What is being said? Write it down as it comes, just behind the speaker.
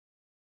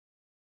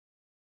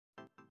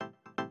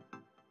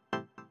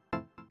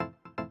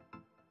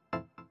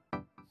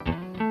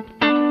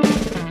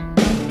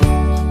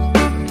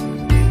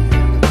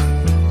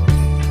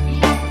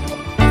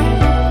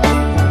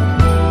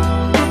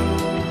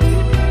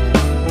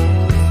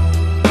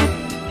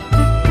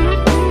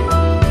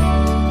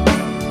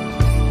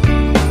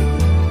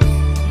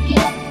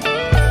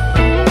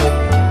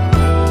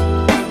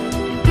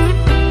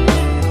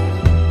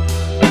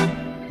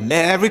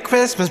Merry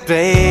Christmas,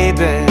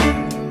 baby.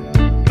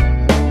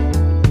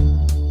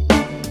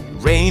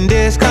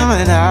 Reindeer's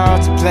coming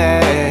out to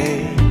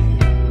play.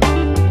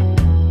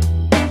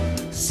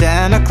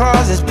 Santa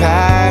Claus is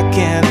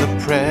packing the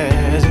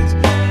presents,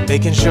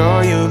 making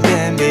sure you've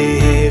been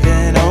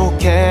behaving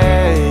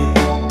okay.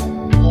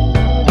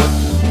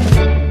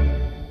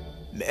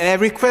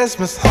 Merry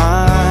Christmas,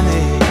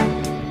 honey.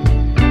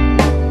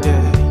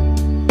 Yeah.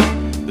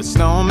 The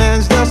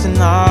snowman's dusting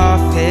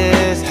off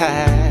his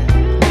hat,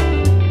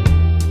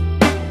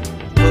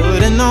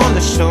 putting on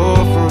the show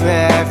for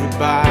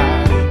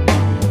everybody,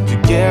 to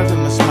give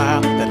them a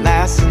smile that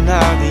lasts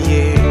another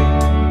year.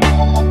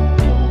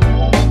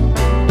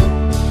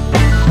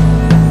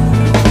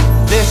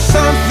 There's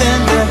something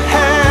that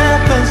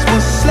happens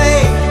when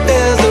sleigh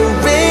bells are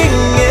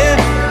ringing,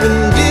 when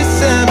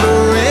December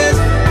ends,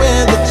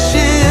 when the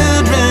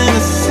children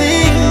are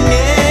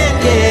singing,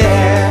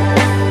 yeah.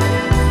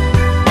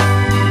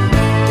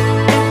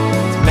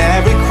 It's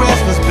Merry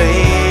Christmas,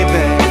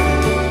 baby.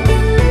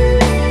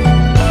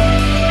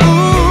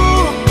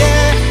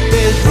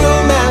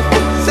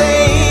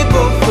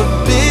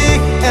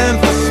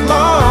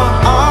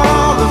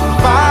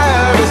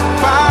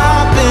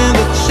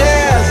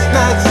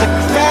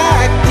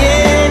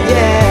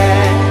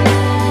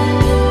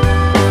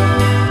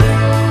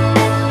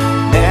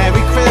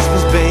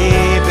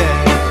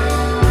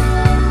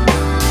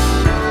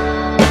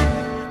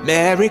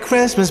 Merry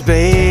Christmas,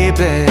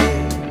 baby.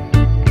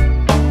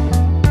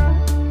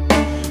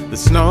 The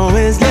snow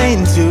is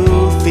laying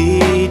 2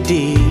 feet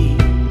deep.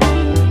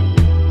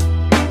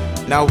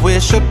 Now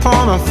wish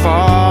upon a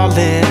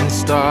falling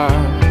star,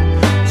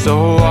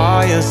 so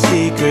all your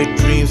secret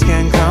dreams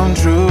can come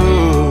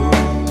true.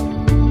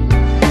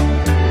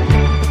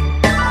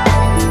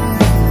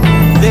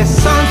 There's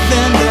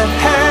something that